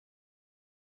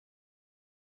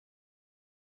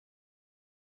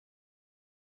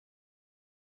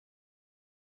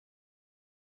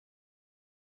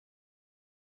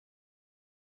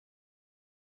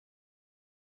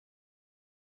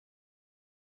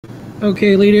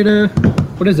Okay, Lady,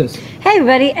 what is this? Hey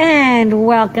everybody, and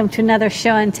welcome to another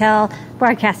show and tell,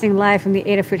 broadcasting live from the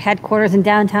Adafruit headquarters in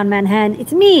downtown Manhattan.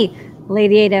 It's me,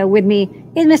 Lady Ada. With me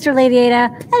is Mr. Lady Ada.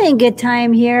 Having a good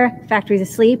time here. Factory's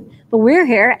asleep, but we're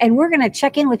here, and we're going to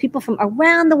check in with people from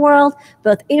around the world,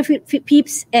 both Adafruit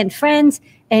peeps and friends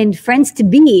to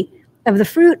be of the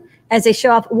fruit, as they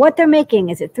show off what they're making.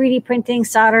 Is it 3D printing,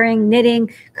 soldering,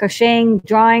 knitting, crocheting,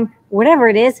 drawing, whatever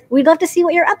it is? We'd love to see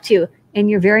what you're up to in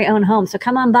your very own home. So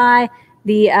come on by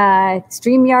the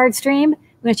StreamYard stream.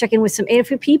 We're going to check in with some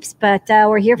Adafruit peeps, but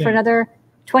we're here for another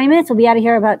 20 minutes. We'll be out of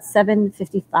here about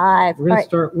 7:55. We're going to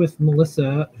start with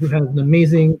Melissa, who has an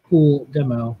amazing, cool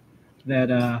demo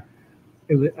that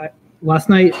last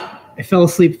night I fell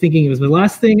asleep thinking it was the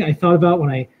last thing I thought about when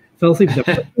I fell asleep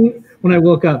when I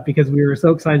woke up, because we were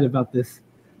so excited about this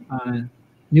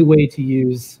new way to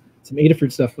use some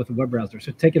Adafruit stuff with a web browser.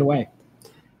 So take it away.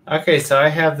 Okay, so I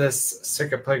have this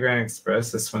Circuit Playground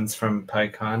Express. This one's from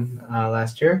PyCon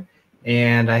last year.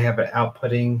 And I have it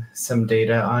outputting some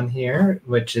data on here,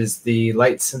 which is the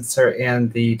light sensor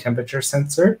and the temperature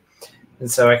sensor. And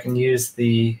so I can use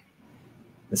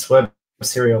this web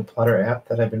serial plotter app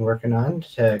that I've been working on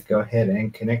to go ahead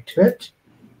and connect to it.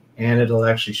 And it'll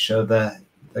actually show the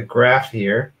graph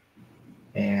here.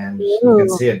 And you can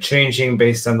see it changing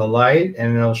based on the light,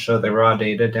 and it'll show the raw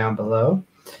data down below.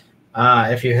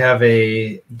 If you have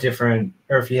a like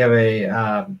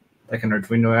an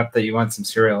Arduino app that you want some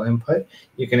serial input,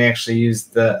 you can actually use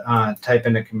the type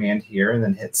in a command here and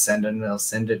then hit send, and it'll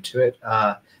send it to it.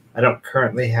 I don't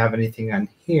currently have anything on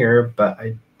here, but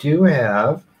I do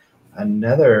have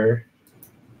another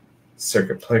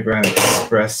Circuit Playground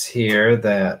Express here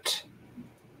that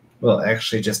will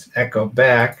actually just echo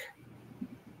back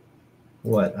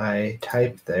what I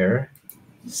typed there.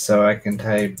 So I can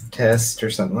type test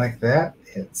or something like that.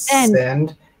 Hit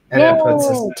send, and it puts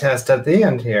this test at the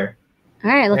end here. All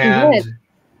right, looking good.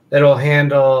 It'll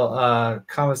handle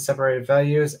comma separated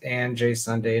values and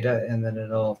JSON data, and then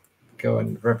it'll go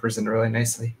and represent it really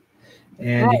nicely.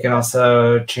 And you can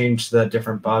also change the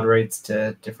different baud rates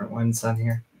to different ones on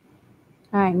here.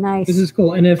 All right, nice. This is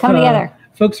cool. And if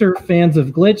folks are fans of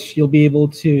Glitch, you'll be able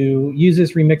to use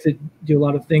this, remix it, do a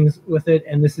lot of things with it.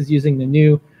 And this is using the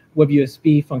new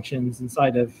WebUSB functions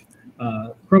inside of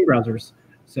Chrome browsers.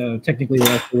 So technically we'll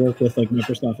have to work with like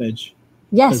Microsoft Edge.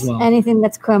 Yes, as well. Anything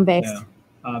that's Chrome based.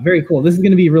 So, very cool. This is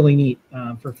going to be really neat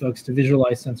for folks to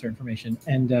visualize sensor information.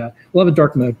 And we'll have a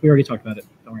dark mode. We already talked about it.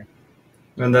 Don't worry.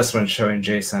 And this one's showing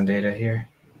JSON data here.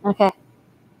 Okay.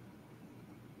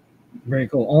 Very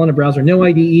cool. All in a browser. No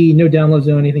IDE, no download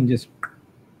zone, anything, just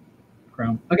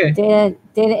Chrome. Okay. Data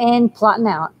in, plotting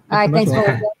out. All right, thanks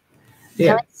for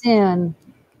yeah. Coming soon.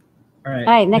 All right.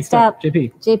 All right, next up.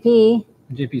 JP.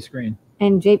 JP screen.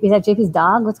 And JP, is that JP's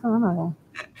dog? What's going on over there?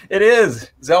 It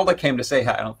is. Zelda came to say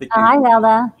hi. I don't think. Hi,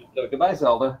 Zelda. Goodbye,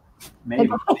 Zelda.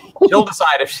 Maybe. She'll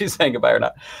decide if she's saying goodbye or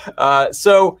not.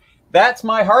 So that's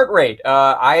my heart rate.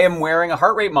 I am wearing a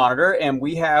heart rate monitor, and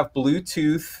we have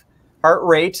Bluetooth heart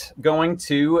rate going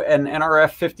to an NRF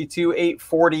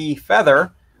 52840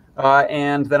 Feather.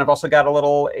 And then I've also got a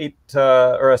little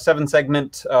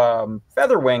 7-segment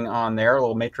feather wing on there, a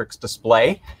little matrix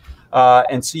display.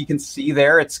 And so you can see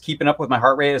there, it's keeping up with my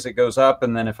heart rate as it goes up.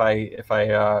 And then if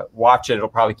I watch it, it'll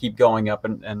probably keep going up,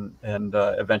 and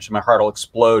eventually my heart will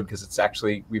explode, because it's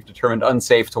actually, we've determined,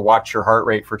 unsafe to watch your heart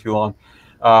rate for too long.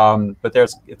 But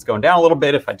it's going down a little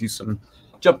bit. If I do some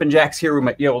jumping jacks here, we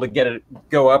might be able to get it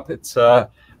go up. It's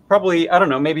probably, I don't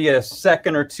know, maybe a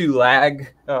second or two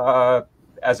lag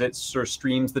as it sort of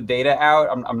streams the data out.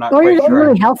 I'm not quite sure. You're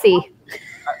really healthy.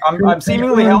 I'm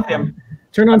seemingly healthy.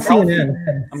 Turn on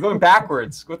CNN. I'm going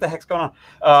backwards. What the heck's going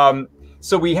on?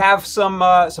 So we have some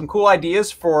cool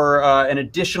ideas for an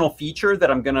additional feature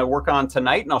that I'm going to work on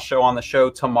tonight, and I'll show on the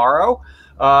show tomorrow.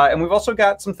 And we've also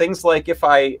got some things like, if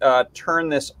I turn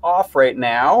this off right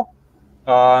now,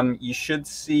 you should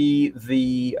see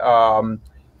the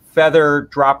feather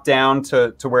drop down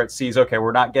to where it sees, okay,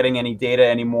 we're not getting any data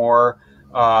anymore.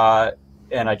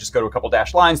 And I just go to a couple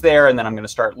dashed lines there, and then I'm going to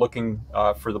start looking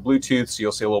for the Bluetooth. So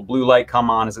you'll see a little blue light come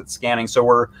on as it's scanning. So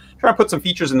we're trying to put some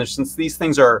features in there. Since these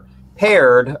things are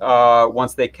paired,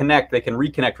 once they connect, they can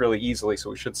reconnect really easily. So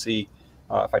we should see,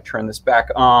 if I turn this back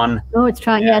on. Oh, it's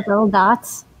trying, the little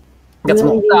dots. Got some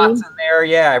little dots in there.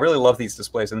 Yeah, I really love these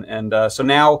displays. And so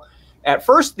now, at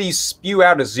first, these spew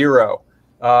out a 0.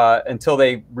 Until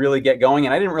they really get going,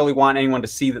 and I didn't really want anyone to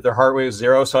see that their heart rate was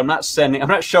 0, so I'm not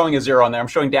showing a 0 on there. I'm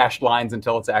showing dashed lines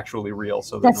until it's actually real.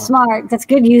 So that's smart. That's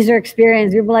good user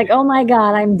experience. You're like, oh my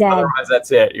god, I'm dead. Otherwise,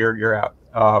 that's it. You're out.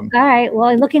 All right.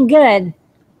 Well, looking good.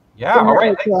 Yeah. All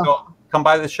right. Cool. So come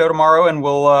by the show tomorrow, and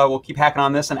we'll keep hacking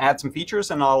on this and add some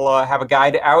features, and I'll have a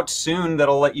guide out soon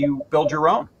that'll let you build your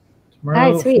own.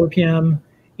 Tomorrow, All right, 4 p.m.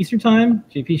 Eastern Time,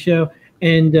 JP show.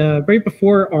 And right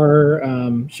before our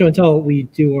show and tell, we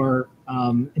do our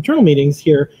internal meetings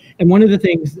here. And one of the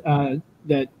things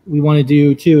that we want to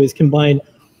do, too, is combine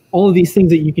all of these things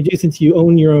that you can do since you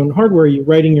own your own hardware, you're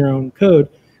writing your own code.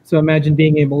 So imagine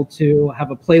being able to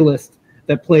have a playlist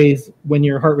that plays when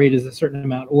your heart rate is a certain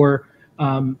amount, or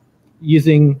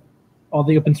using all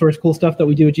the open source cool stuff that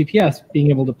we do at GPS, being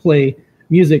able to play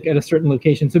music at a certain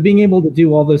location. So being able to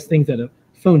do all those things that a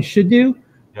phone should do,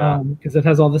 because it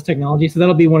has all this technology. So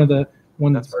that'll be one of the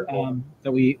ones cool.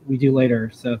 That we do later.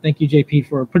 So thank you, JP,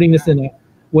 for putting this in a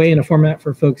way, in a format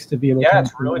for folks to be able to. Yeah,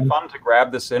 it's really fun to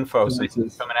grab this info. So it's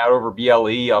coming out over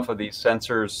BLE off of these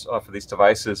sensors, off of these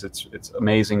devices. It's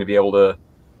amazing to be able to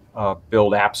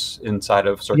build apps inside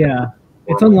of Circuit. Yeah,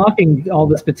 it's unlocking all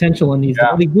this potential in these.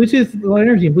 Yeah. Like Bluetooth Low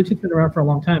Energy, Bluetooth's been around for a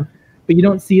long time, but you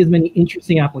don't see as many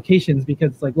interesting applications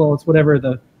because it's like, well, it's whatever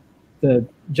the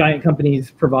giant companies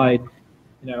provide,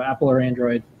 Apple or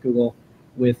Android, Google,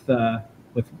 with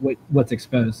what's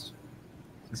exposed.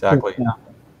 Exactly. Cool. Yeah.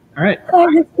 All right.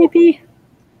 Bye, JP. See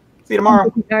you tomorrow.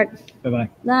 Bye-bye.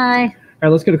 Bye. All right,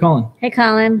 let's go to Colin. Hey,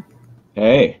 Colin.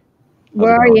 Hey.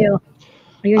 Where are you?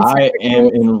 Are you in I am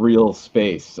in real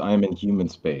space. I'm in human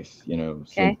space.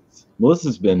 Since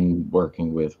Melissa's been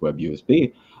working with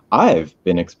WebUSB, I've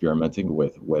been experimenting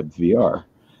with WebVR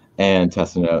and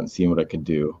testing it out and seeing what I can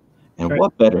do. And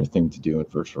what better thing to do in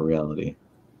virtual reality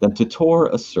than to tour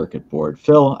a circuit board?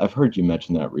 Phil, I've heard you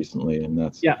mention that recently, and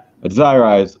that's a desire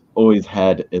I've always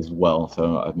had as well.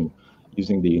 So I've been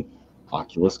using the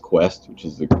Oculus Quest, which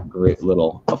is a great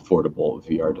little affordable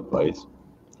VR device.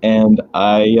 And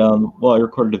I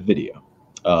recorded a video.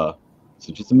 So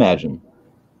just imagine,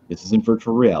 this is in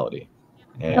virtual reality.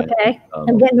 And,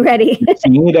 I'm getting ready.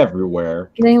 Seeing it everywhere.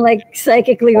 Getting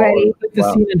psychically ready. Like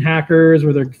the scene in Hackers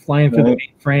where they're flying through the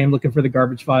mainframe looking for the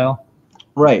garbage file.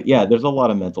 Right. Yeah. There's a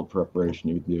lot of mental preparation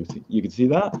you can do. You can see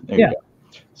that. There you go.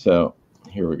 So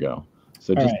here we go.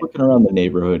 So just looking around the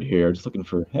neighborhood here, just looking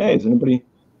for, hey, is anybody?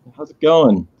 How's it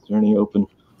going? Is there any open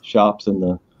shops in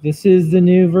the? This is the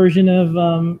new version of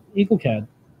EagleCAD.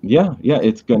 Yeah,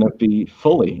 it's going to be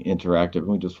fully interactive.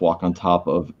 We just walk on top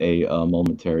of a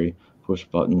momentary push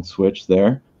button switch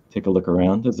there. Take a look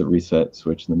around. There's a reset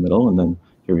switch in the middle, and then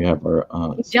here we have our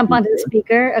jump onto the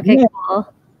speaker. Okay,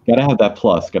 cool. Gotta have that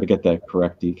plus. Gotta get that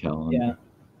correct decal on. Yeah.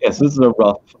 Yes, this is a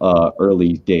rough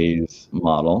early days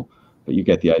model, but you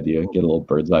get the idea. Get a little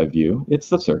bird's eye view. It's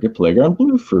the Circuit Playground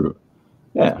Bluefruit.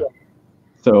 Yeah.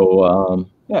 So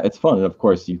it's fun, and of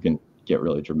course you can get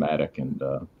really dramatic and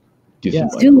do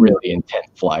some really intense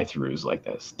fly-throughs like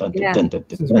this.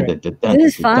 This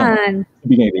is fun.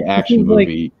 Beginning of the action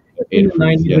movie. In the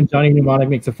 90s when Johnny Mnemonic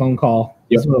makes a phone call.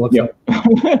 This is what it looks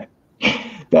like.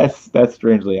 That's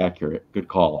strangely accurate. Good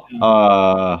call.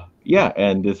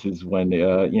 And this is when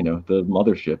the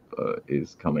mothership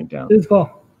is coming down. This is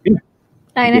cool. Yeah.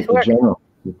 The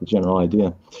general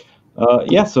idea.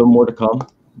 So more to come.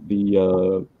 Be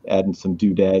adding some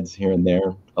doodads here and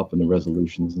there, up in the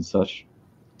resolutions and such.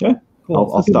 Yeah,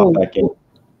 cool. I'll stop back in.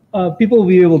 People will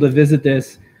be able to visit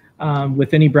this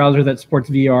with any browser that supports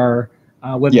VR,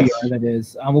 WebVR that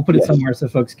is. We'll put it somewhere so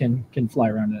folks can fly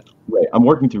around it. Right. I'm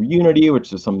working through Unity,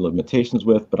 which there's some limitations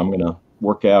with, but I'm going to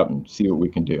work out and see what we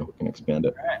can do. We can expand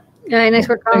it. All right, nice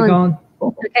work, Colin.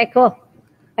 Okay, cool. All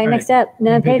right, next up,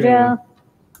 Pedro.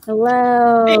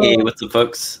 Hello. Hey, what's up,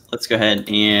 folks? Let's go ahead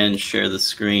and share the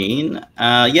screen.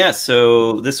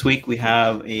 So this week we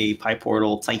have a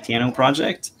PyPortal Titano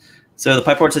project. So the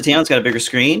PyPortal Titano's got a bigger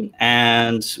screen,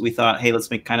 and we thought, hey,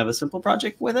 let's make kind of a simple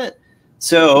project with it.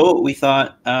 So we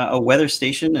thought a weather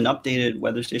station, an updated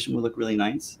weather station would look really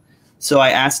nice. So I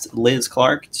asked Liz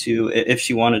Clark if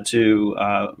she wanted to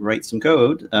write some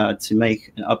code to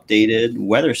make an updated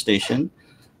weather station.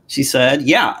 She said,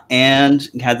 yeah, and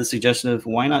had the suggestion of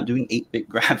why not doing 8-bit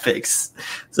graphics.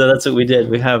 So that's what we did.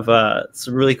 We have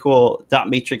some really cool dot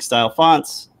matrix style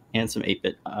fonts and some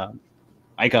 8-bit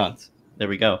icons. There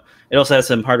we go. It also has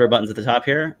some hardware buttons at the top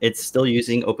here. It's still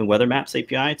using Open Weather Maps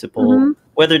API to pull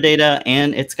weather data,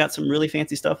 and it's got some really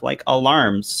fancy stuff like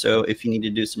alarms. So if you need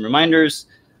to do some reminders,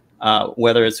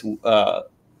 whether it's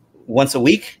once a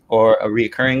week or a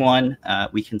reoccurring one,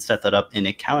 we can set that up in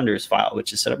a calendars file,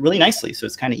 which is set up really nicely. So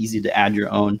it's kind of easy to add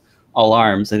your own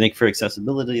alarms. I think for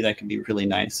accessibility, that could be really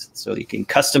nice. So you can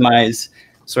customize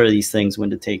sort of these things when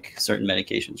to take certain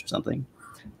medications or something.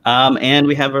 And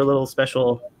we have our little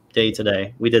special day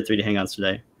today. We did 3D Hangouts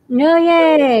today. No,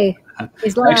 yay! I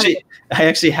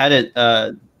actually had it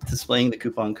displaying the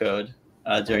coupon code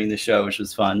during the show, which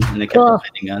was fun, and they kept Cool.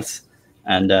 reminding us,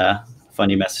 and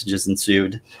funny messages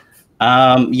ensued.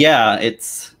 Yeah,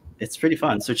 it's pretty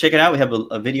fun. So check it out. We have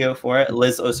a video for it.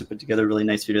 Liz also put together a really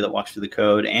nice video that walks through the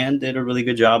code and did a really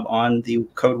good job on the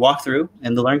code walkthrough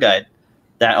and the Learn Guide.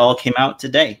 That all came out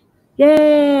today.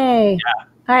 Yay! Yeah.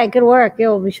 All right, good work. Yeah,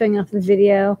 we'll be showing off the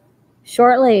video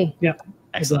shortly.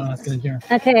 Excellent.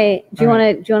 Okay, do you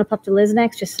want to pop to Liz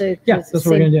next? Just so Yeah, that's what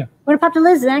we're gonna do. We're gonna pop to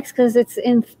Liz next because it's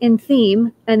in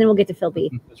theme, and then we'll get to Phil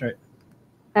B. That's right.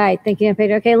 All right, thank you,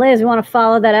 Pedro. Okay, Liz, we want to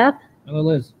follow that up. Hello,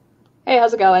 Liz. Hey,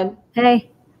 how's it going? Hey.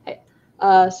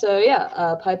 So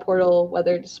yeah, PyPortal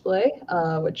weather display,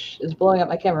 which is blowing up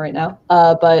my camera right now.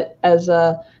 But as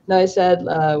Noe said,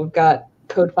 we've got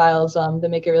code files that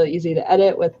make it really easy to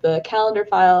edit with the calendar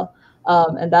file.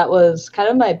 And that was kind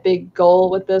of my big goal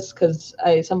with this, because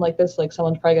something like this, like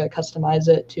someone's probably going to customize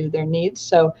it to their needs.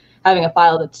 So having a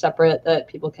file that's separate that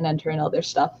people can enter in all their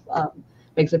stuff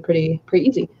makes it pretty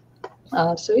easy.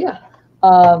 So yeah,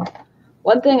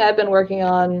 one thing I've been working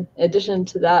on in addition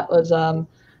to that was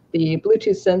the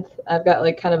Bluetooth synth. I've got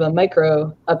like kind of a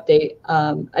micro update.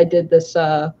 I did this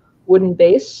wooden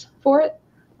base for it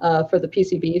for the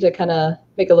PCB to kind of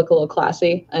make it look a little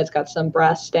classy. It's got some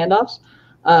brass standoffs.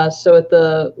 So with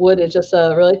the wood, it's just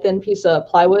a really thin piece of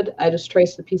plywood. I just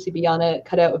traced the PCB on it,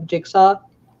 cut out with jigsaw.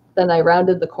 Then I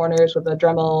rounded the corners with a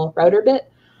Dremel router bit,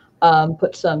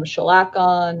 put some shellac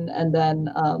on, and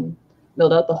then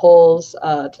milled out the holes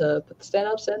to put the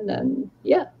standoffs in, and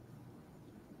yeah.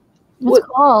 That's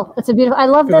cool. It's a beautiful. I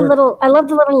love the little. I love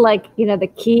the little, like, you know, the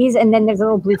keys, and then there's a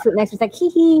little Bluetooth next. It's like hee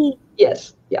hee.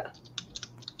 Yes. Yeah.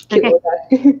 Okay. All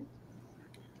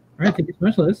right. Thank you so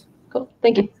much, Liz. Cool.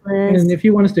 Thank you. Liz. And if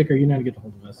you want a sticker, you know how to get a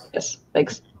hold of us. Yes.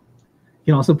 Thanks.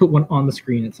 You can also put one on the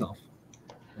screen itself.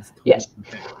 Yes.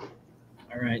 Okay.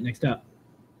 All right. Next up,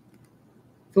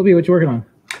 Phil B, what you working on?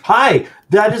 Hi.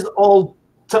 That is all.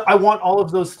 I want all of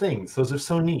those things. Those are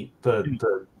so neat.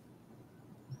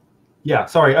 Yeah,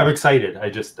 sorry, I'm excited. I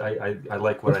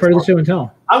like what What's part of the show and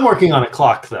tell? I'm working on a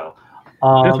clock though.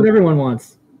 That's what everyone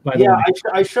wants. By the Yeah, way.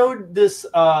 I showed this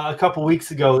a couple weeks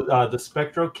ago. The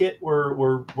Spectro kit.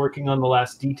 We're working on the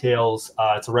last details.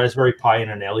 It's a Raspberry Pi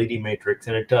and an LED matrix,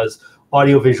 and it does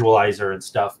audio visualizer and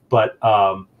stuff. But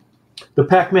the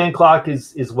Pac-Man clock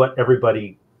is what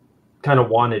everybody kind of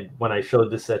wanted when I showed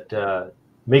this at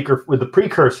Maker, with the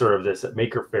precursor of this at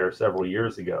Maker Faire several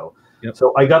years ago. Yep.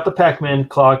 So I got the Pac-Man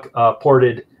clock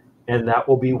ported, and that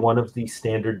will be one of the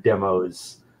standard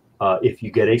demos if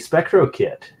you get a Spectro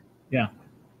kit. Yeah.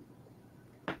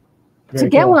 So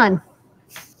get one.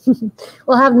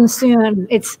 We'll have them soon.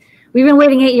 We've been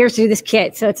waiting 8 years to do this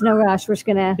kit, so it's no rush. We're just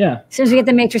gonna. Yeah. As soon as we get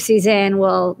the matrices in,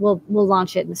 we'll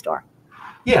launch it in the store.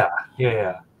 Yeah.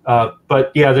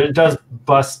 But yeah, it does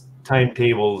bust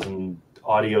timetables and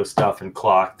audio stuff and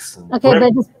clocks. And Okay,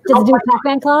 but does it do a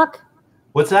Pac-Man clock?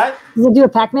 What's that? Does it do a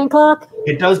Pac-Man clock?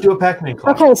 It does do a Pac-Man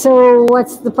clock. Okay, so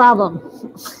what's the problem?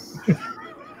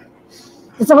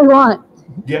 That's what we want.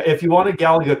 Yeah, if you want a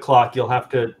Galaga clock, you'll have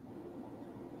to.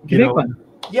 You make one.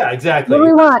 Yeah, exactly. What do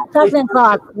we want? Pac-Man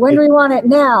clock. When do we want it?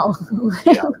 Now.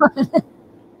 Yeah.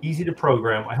 Easy to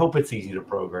program. I hope it's easy to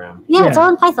program. Yeah, it's all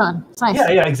in Python. It's nice.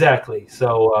 Yeah, exactly.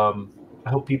 So I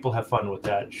hope people have fun with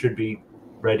that. It should be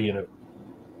ready in a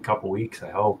couple weeks,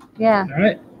 I hope. Yeah. All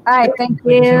right. All right, thank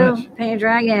Thank you so you, much. Painted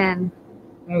Dragon.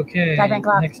 Okay. Pac-Man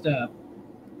clock. Next up.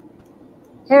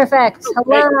 Hair effects.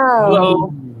 Hello.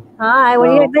 Hello. Hi, what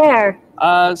are you there?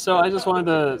 So I just wanted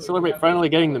to celebrate finally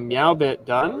getting the Meow Bit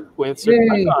done with Yay.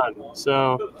 CircuitPython.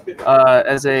 So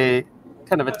as a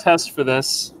kind of a test for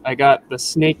this, I got the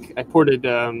snake. I ported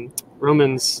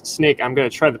Roman's snake. I'm going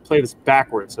to try to play this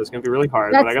backwards, so it's going to be really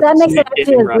hard. But I got That the makes snake it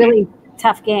actually a running. really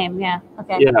tough game. Yeah.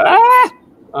 Okay. Yeah.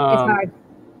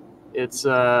 It's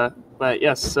hard. But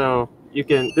yes, so you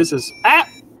can, this is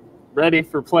ready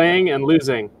for playing and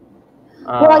losing.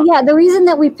 Well, yeah, the reason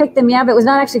that we picked the Meow Bit was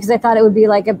not actually because I thought it would be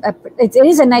like it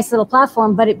is a nice little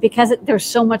platform, but because there's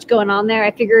so much going on there,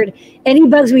 I figured any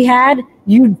bugs we had,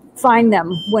 you'd find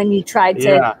them when you tried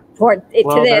to port it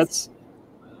to this.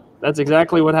 That's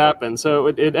exactly what happened. So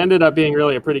it ended up being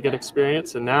really a pretty good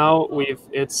experience, and now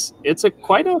it's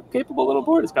quite a capable little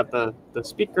board. It's got the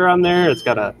speaker on there. It's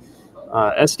got a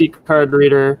SD card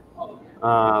reader,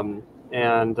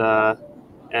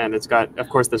 and it's got, of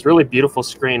course, this really beautiful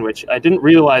screen, which I didn't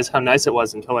realize how nice it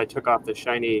was until I took off the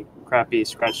shiny, crappy,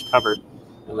 scratched cover.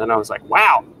 And then I was like,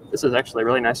 wow, this is actually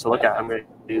really nice to look at. I'm going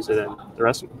to use it in the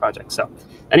rest of the project. So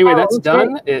anyway, that's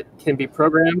done. Great. It can be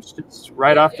programmed just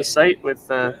right off the site with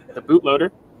the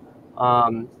bootloader.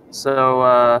 I'm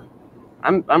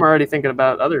already thinking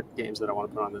about other games that I want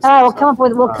to put on this.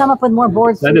 We'll come up with more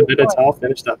boards. It's all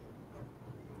finished up.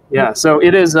 Yeah, so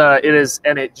it is,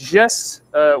 and it just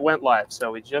went live.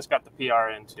 So we just got the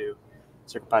PR into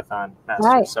CircuitPython Master.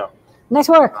 Right. So Nice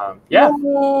work. yeah,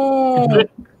 Yay.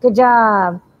 Good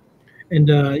job. And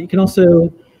you can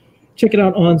also check it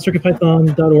out on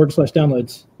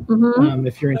circuitpython.org/downloads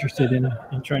if you're interested in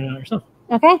trying it out yourself.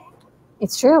 Okay,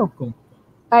 it's true. Cool.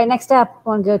 All right, next up, I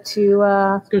want to go to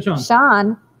Let's go, Sean.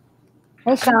 Sean.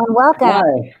 Hey, Sean, welcome.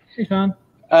 Hi. Hey, Sean.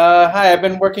 Hi, I've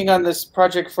been working on this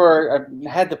project I've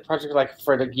had the project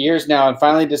for years now, and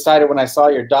finally decided when I saw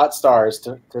your dot stars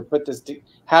to put this,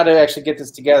 how to actually get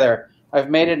this together. I've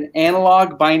made an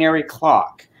analog binary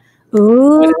clock.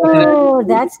 Ooh,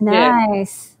 that's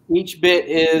nice. Each bit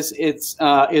is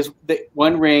the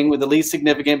one ring, with the least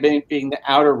significant being the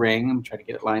outer ring. I'm trying to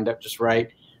get it lined up just right.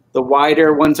 The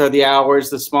wider ones are the hours.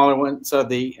 The smaller ones are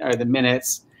the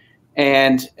minutes.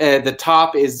 And the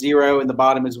top is 0 and the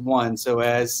bottom is 1. So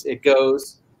as it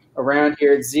goes around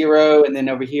here, it's 0, and then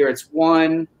over here it's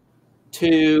 1,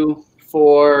 2,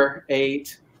 4,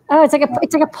 8. Oh, it's like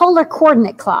a polar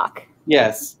coordinate clock.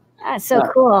 Yes. That's so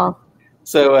cool.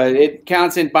 So it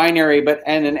counts in binary,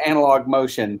 and an analog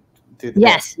motion.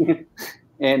 Yes.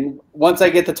 And once I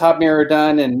get the top mirror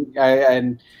done,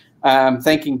 and I'm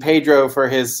thanking Pedro for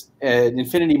his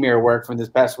Infinity Mirror work from this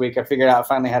past week, I figured out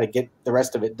finally how to get the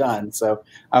rest of it done. So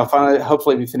I'll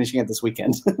hopefully be finishing it this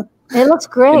weekend. It looks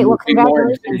great. Well,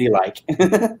 congratulations. Infinity-like.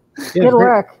 Good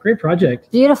work. Great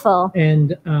project. Beautiful.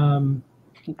 And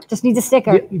just needs a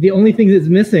sticker. The only thing that's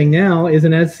missing now is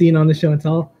an as seen on the show and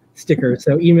tell sticker.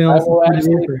 So email us. I will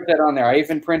absolutely put that on there. I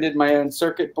even printed my own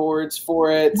circuit boards for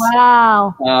it.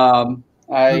 Wow.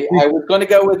 I was going to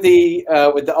go with the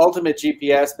Ultimate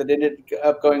GPS, but ended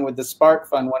up going with the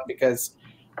SparkFun one because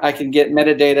I can get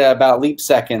metadata about leap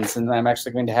seconds, and I'm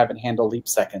actually going to have it handle leap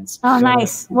seconds. Oh,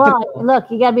 nice. Well, look,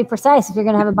 you got to be precise if you're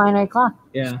going to have a binary clock.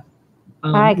 Yeah.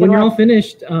 All right, when you're all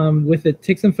finished with it,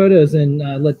 take some photos and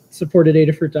let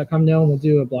support@adafruit.com know, and we'll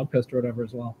do a blog post or whatever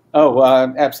as well. Oh,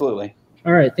 absolutely.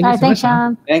 All right. Thank you so much,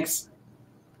 Sean. Thanks.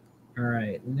 All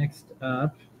right. Next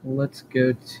up, let's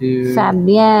go to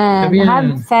Fabienne. Hi,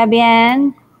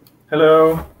 Fabienne.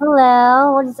 Hello.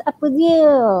 Hello. What is up with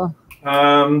you?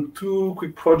 2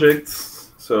 quick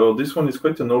projects. So this one is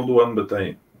quite an old one, but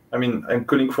I'm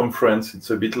calling from France. It's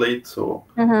a bit late, so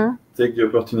take the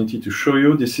opportunity to show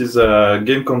you. This is a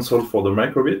game console for the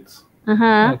Microbit.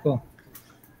 Oh, cool.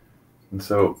 And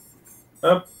so,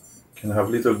 you can have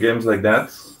little games like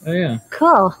that. Oh yeah.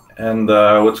 Cool. And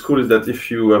what's cool is that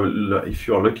if you are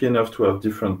lucky enough to have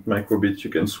different Microbits, you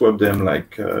can swap them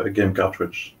like a game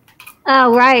cartridge.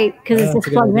 Oh, right, because it's just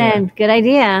plugged in. Good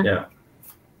idea. Yeah.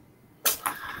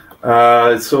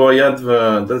 So I had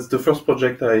that's the first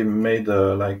project I made,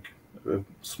 like a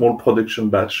small production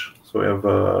batch. So I have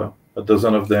a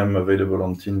dozen of them available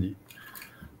on Tindy.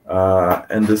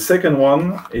 And the second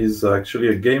one is actually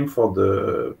a game for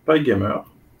the PyGamer.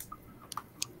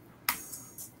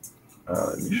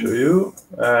 Let me show you.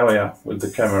 Oh yeah, with the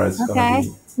camera, it's gonna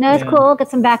be. No, it's cool. Got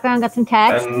some background, got some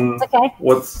text. And it's okay.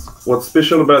 What's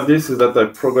special about this is that I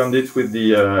programmed it with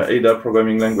the Ada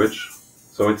programming language.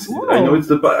 So I know it's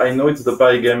the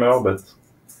PyGamer, but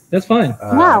that's fine.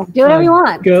 Wow, do whatever you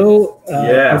want. Go.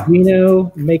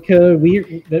 Arduino, make code.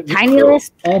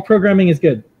 TinyList. All programming is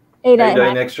good.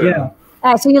 Ada in Extra. Yeah.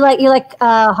 All right, so you like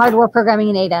hardware programming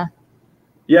in Ada?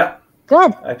 Yeah.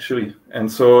 Good. Actually,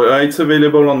 and so it's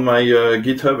available on my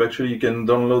GitHub. Actually, you can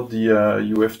download the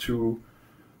UF2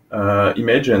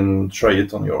 image and try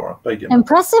it on your PyGamer.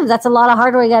 Impressive. That's a lot of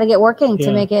hardware you got to get working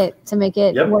to make it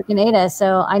work in Ada.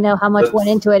 So I know how much went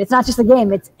into it. It's not just the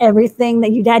game; it's everything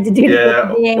that you had to do.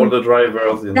 Yeah, all the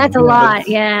drivers. That's a lot.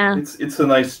 Yeah. It's a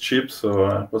nice chip, so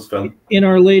it was fun. In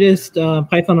our latest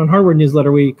Python on Hardware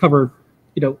newsletter, we covered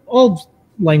all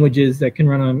languages that can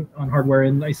run on hardware,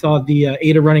 and I saw the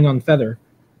Ada running on Feather.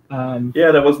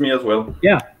 Yeah, that was me as well.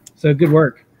 Yeah, so good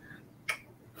work.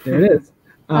 There it is.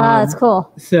 That's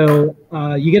cool. So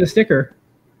you get a sticker.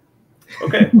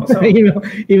 Okay, awesome.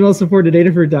 email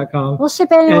support@adafruit.com. We'll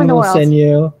ship it anywhere in the world. And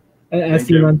we'll send you a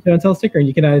Steam on Show and Tell sticker, and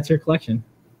you can add it to your collection.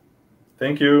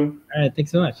 Thank you. All right,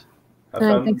 thanks so much. All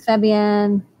right, thanks,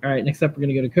 Fabienne. All right, next up, we're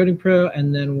going to go to Coding Pro,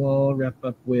 and then we'll wrap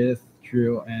up with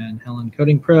Drew and Helen.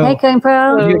 Coding Pro. Hey, Coding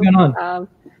Pro. What do you got going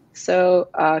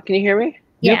on? Can you hear me?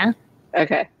 Yeah.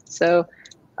 Okay, so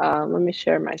let me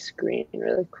share my screen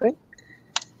really quick.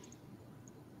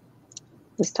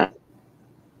 This time.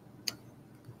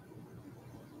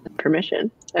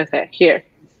 Permission. Okay, here.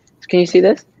 Can you see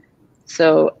this?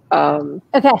 So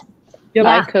okay. Yep.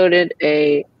 I coded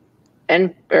a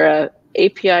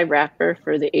API wrapper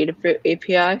for the Adafruit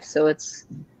API. So it's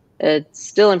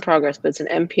still in progress, but it's an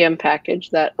NPM package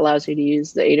that allows you to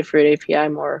use the Adafruit API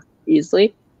more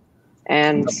easily.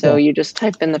 And so you just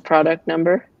type in the product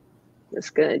number.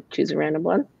 Just gonna choose a random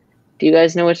one. Do you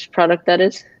guys know which product that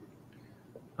is?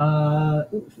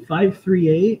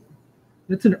 538.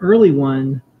 That's an early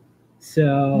one.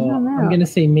 So I'm gonna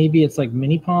say maybe it's like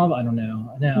Minipov. I don't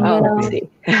know. No. Let's see.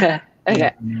 Okay.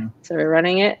 Yeah. So we're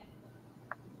running it.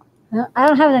 I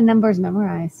don't have the numbers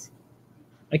memorized.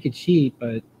 I could cheat,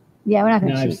 but yeah, we're not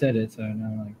gonna now cheat. I've said it, so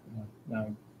now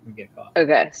we get caught.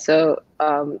 Okay, so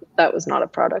that was not a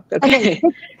product. Okay,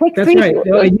 pick That's right.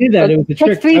 No, I knew that. It was a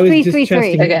trick. I was just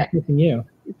testing you.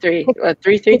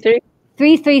 333.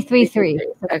 3333.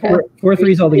 Okay. Four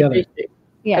threes altogether.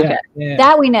 Yeah. Okay. Yeah.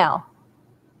 That we know.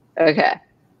 Okay.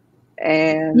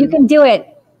 And you can do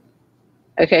it.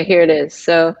 Okay, here it is.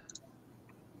 So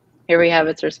here we have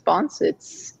its response.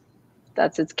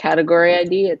 That's its category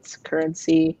ID, its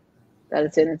currency that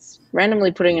it's in. It's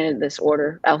randomly putting it in this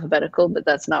order, alphabetical, but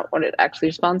that's not what it actually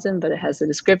responds in, but it has a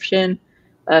description.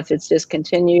 If it's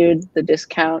discontinued, the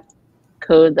discount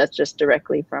code, that's just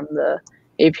directly from the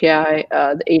API,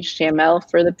 the HTML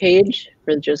for the page,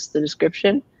 for just the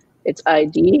description. Its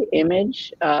ID,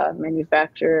 image,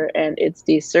 manufacturer, and it's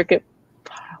the Circuit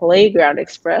Playground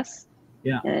Express.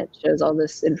 Yeah. And it shows all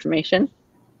this information.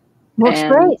 Works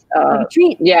great. Like a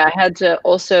treat. Yeah, I had to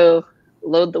also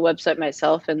load the website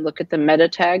myself and look at the meta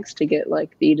tags to get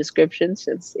like the description,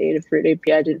 since Adafruit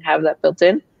API didn't have that built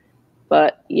in.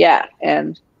 But yeah,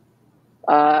 and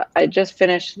I just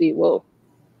finished the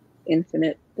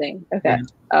infinite thing. Okay,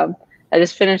 I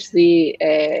just finished the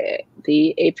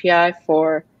API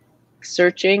for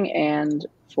searching and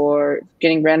for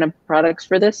getting random products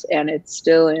for this, and it's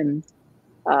still in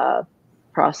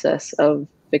process of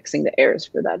fixing the errors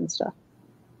for that and stuff.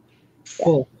 Yeah.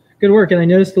 Cool, good work. And I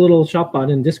noticed the little shop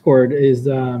bot in Discord is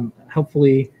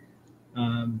helpfully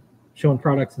showing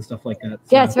products and stuff like that.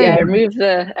 So. Yeah, it's very I removed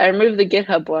the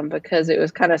GitHub one because it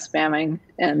was kind of spamming,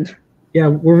 and yeah,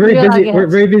 we're very busy. We're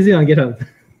very busy on GitHub.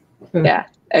 Yeah.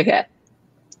 Okay.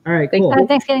 All right. Cool.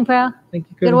 Thanks, Coding Pro. Thank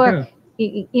you. Good work.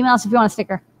 Email us if you want a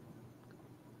sticker.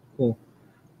 Cool.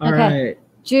 All right.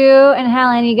 Drew and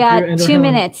Helen, you got 2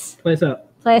 minutes. Play us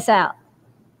out. Play us out.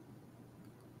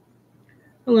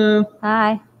 Hello.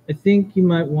 Hi. I think you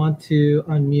might want to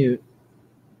unmute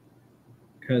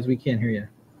because we can't hear you.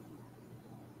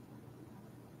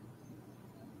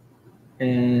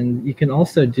 And you can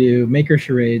also do maker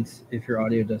charades if your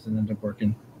audio doesn't end up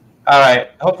working. All right.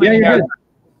 Hopefully you yeah, guys.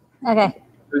 Okay.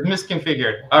 It was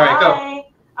misconfigured. All right, go. Hi.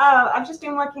 I've just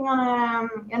been working on a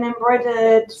new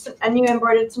embroidered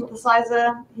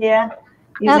synthesizer here.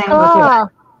 Using,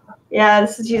 cool. Yeah,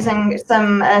 this is using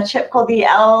some chip called the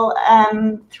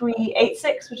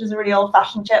LM386, which is a really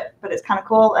old-fashioned chip, but it's kind of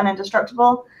cool and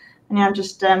indestructible. And yeah, I'm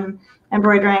just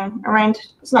embroidering around.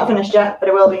 It's not finished yet, but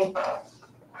it will be.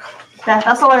 Yeah,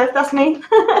 that's all it is. That's me.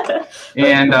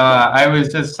 And I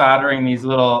was just soldering these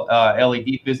little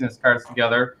LED business cards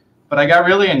together, but I got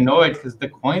really annoyed because the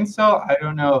coin cell, I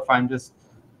don't know if I'm just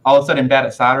all of a sudden bad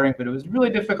at soldering, but it was really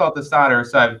difficult to solder.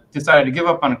 So I've decided to give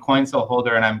up on a coin cell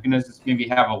holder, and I'm going to just maybe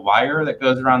have a wire that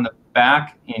goes around the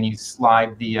back, and you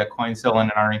slide the coin cell in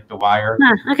and underneath the wire.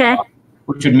 Okay.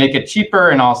 Which would make it cheaper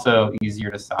and also easier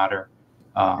to solder.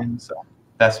 So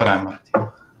that's what I'm up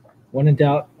to. When in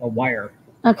doubt, a wire.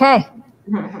 Okay.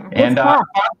 And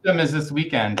Quantum is this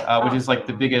weekend, which is like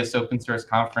the biggest open source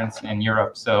conference in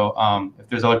Europe. So if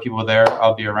there's other people there,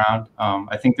 I'll be around.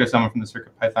 I think there's someone from the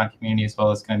CircuitPython community as well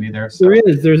that's going to be there. So. There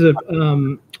is. There's a,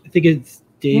 I think it's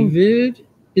David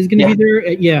is going to be there.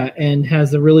 Yeah, and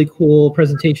has a really cool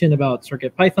presentation about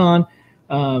CircuitPython.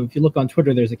 If you look on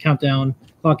Twitter, there's a countdown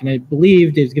clock, and I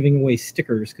believe Dave's giving away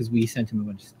stickers because we sent him a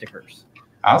bunch of stickers.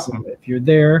 Awesome. So if you're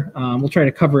there, we'll try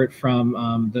to cover it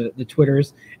from the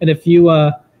Twitters. And if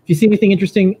you see anything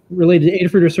interesting related to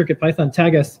Adafruit or CircuitPython,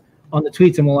 tag us on the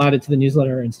tweets, and we'll add it to the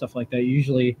newsletter and stuff like that.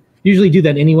 Usually do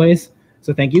that anyways.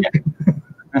 So thank you.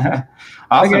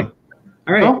 Awesome. Okay.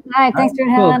 All right. All right. Thanks, Drew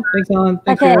and Helen. Thanks, Helen.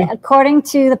 Thanks, okay. Jerry. According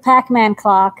to the Pac-Man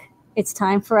clock, it's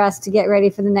time for us to get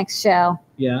ready for the next show.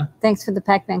 Yeah. Thanks for the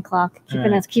Pac-Man clock.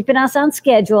 Keeping us on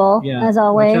schedule, as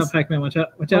always. Watch out, Pac-Man. Watch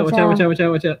out. Watch out. Watch out. Watch out. Watch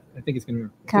out. Watch out. I think it's going to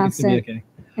be okay.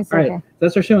 It's All right. okay.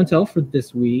 That's our show and tell for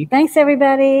this week. Thanks,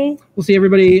 everybody. We'll see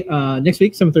everybody next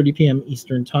week, 7:30 p.m.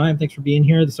 Eastern time. Thanks for being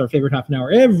here. This is our favorite half an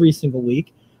hour every single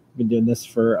week. We've been doing this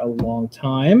for a long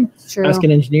time. True. Ask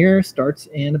an Engineer starts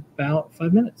in about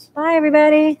 5 minutes. Bye,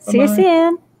 everybody. See you Bye-bye.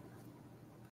 soon.